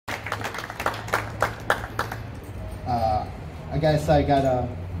I guess I got a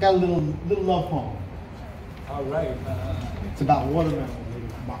little love poem. All right. It's about watermelon.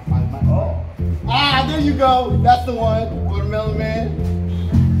 Oh. Ah, there you go. That's the one. Watermelon Man.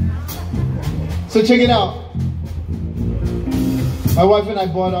 So check it out. My wife and I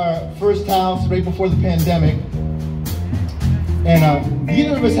bought our first house right before the pandemic. And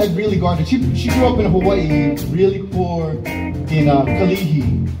neither of us had really gardened. She grew up in Hawaii, really poor in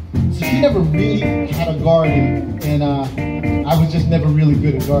Kalihi. So she never really had a garden. And I was just never really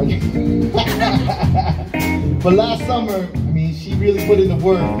good at gardening. But last summer, I mean, she really put in the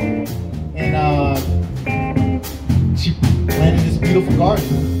work. And she planted this beautiful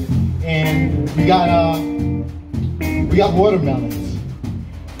garden. And we got watermelons.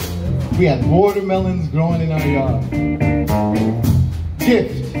 We had watermelons growing in our yard.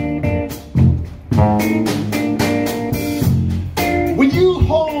 Gift. When you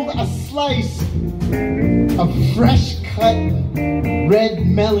hold a slice of fresh cut red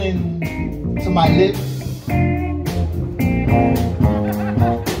melon to my lips,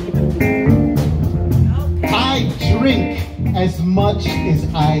 I drink as much as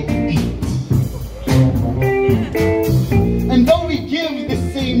I eat. And though we give the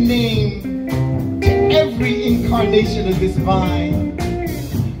same name to every incarnation of this vine,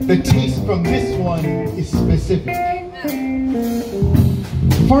 the taste from this one is specific.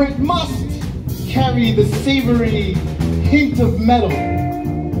 For it must carry the savory hint of metal,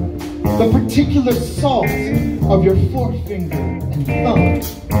 the particular salt of your forefinger and thumb,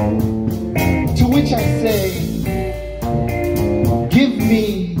 to which I say, give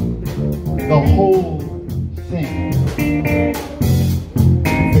me the whole thing.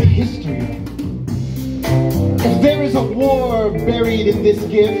 The history of it. If there is a war buried in this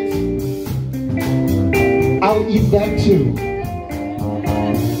gift, I'll eat that too.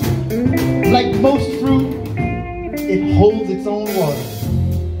 Like most fruit, it holds its own water,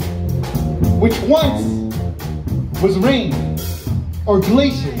 which once was rain, or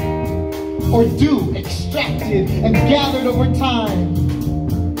glacier, or dew extracted and gathered over time.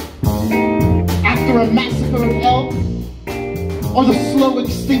 After a massacre of elk, or the slow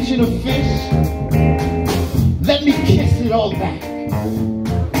extinction of fish, let me kiss it all back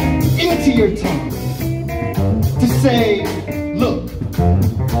into your tongue to say, look,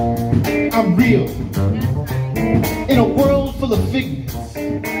 I'm real in a world full of figments.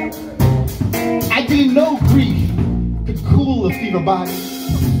 I didn't know grief could cool a fever body,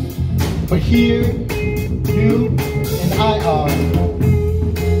 but here you and I are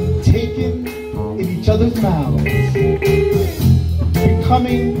taken in each other's mouths,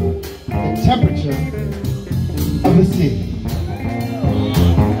 becoming the temperature of the city.